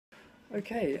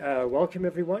Okay, welcome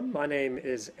everyone. My name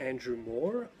is Andrew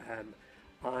Moore.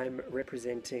 I'm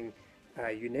representing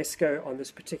UNESCO on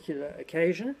this particular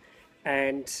occasion,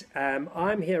 and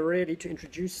I'm here really to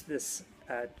introduce this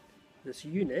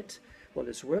unit, well,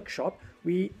 this workshop.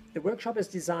 The workshop is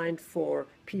designed for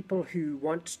people who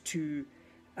want to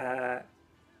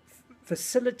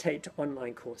facilitate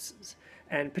online courses,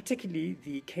 and particularly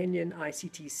the Kenyan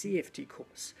ICT-CFT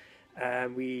course.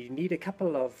 We need a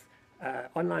couple of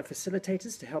online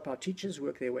facilitators to help our teachers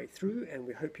work their way through, and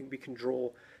we're hoping we can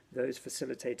draw those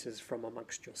facilitators from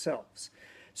amongst yourselves.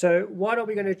 So what are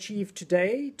we going to achieve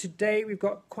today? Today we've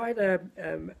got quite a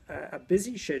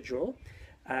busy schedule.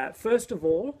 First of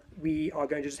all, we are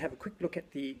going to just have a quick look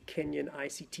at the Kenyan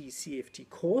ICT-CFT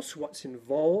course, what's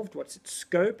involved, what's its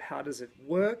scope, how does it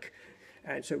work,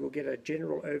 and so we'll get a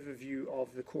general overview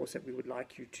of the course that we would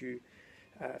like you to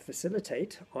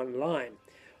facilitate online.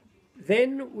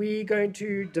 Then we're going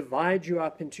to divide you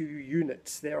up into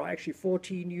units. There are actually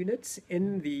 14 units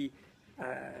in the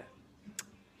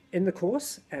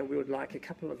course, and we would like a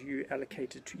couple of you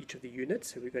allocated to each of the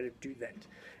units, so we're going to do that.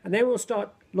 And then we'll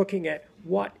start looking at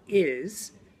what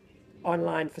is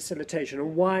online facilitation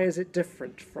and why is it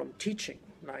different from teaching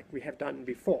like we have done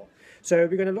before. So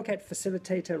we're going to look at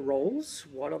facilitator roles.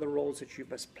 What are the roles that you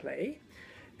must play?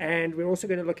 And we're also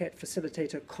going to look at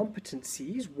facilitator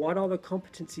competencies. What are the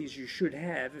competencies you should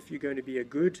have if you're going to be a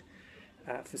good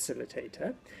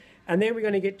facilitator? And then we're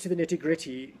going to get to the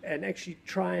nitty-gritty and actually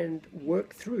try and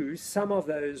work through some of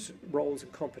those roles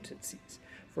and competencies.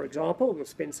 For example, we'll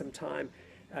spend some time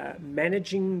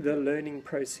managing the learning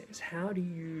process. How do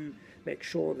you make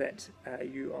sure that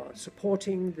you are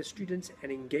supporting the students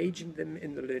and engaging them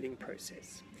in the learning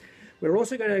process? We're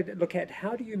also going to look at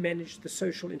how do you manage the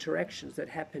social interactions that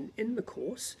happen in the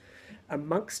course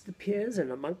amongst the peers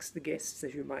and amongst the guests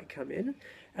who might come in.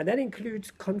 And that includes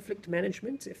conflict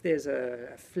management. If there's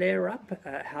a flare-up,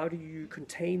 how do you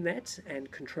contain that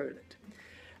and control it?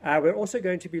 We're also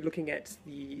going to be looking at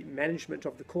the management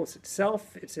of the course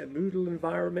itself. It's a Moodle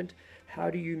environment. How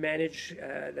do you manage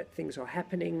that things are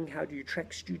happening? How do you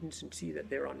track students and see that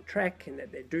they're on track and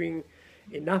that they're doing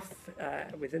enough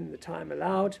within the time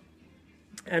allowed?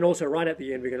 And also right at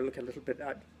the end, we're going to look a little bit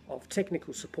of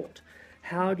technical support.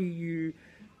 How do you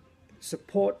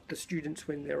support the students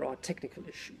when there are technical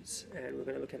issues? And we're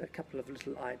going to look at a couple of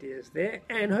little ideas there.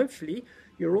 And hopefully,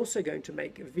 you're also going to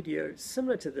make a video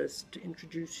similar to this to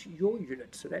introduce your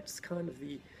unit. So that's kind of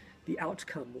the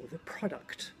outcome or the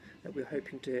product that we're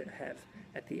hoping to have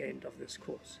at the end of this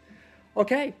course.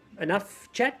 Okay,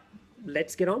 enough chat.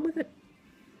 Let's get on with it.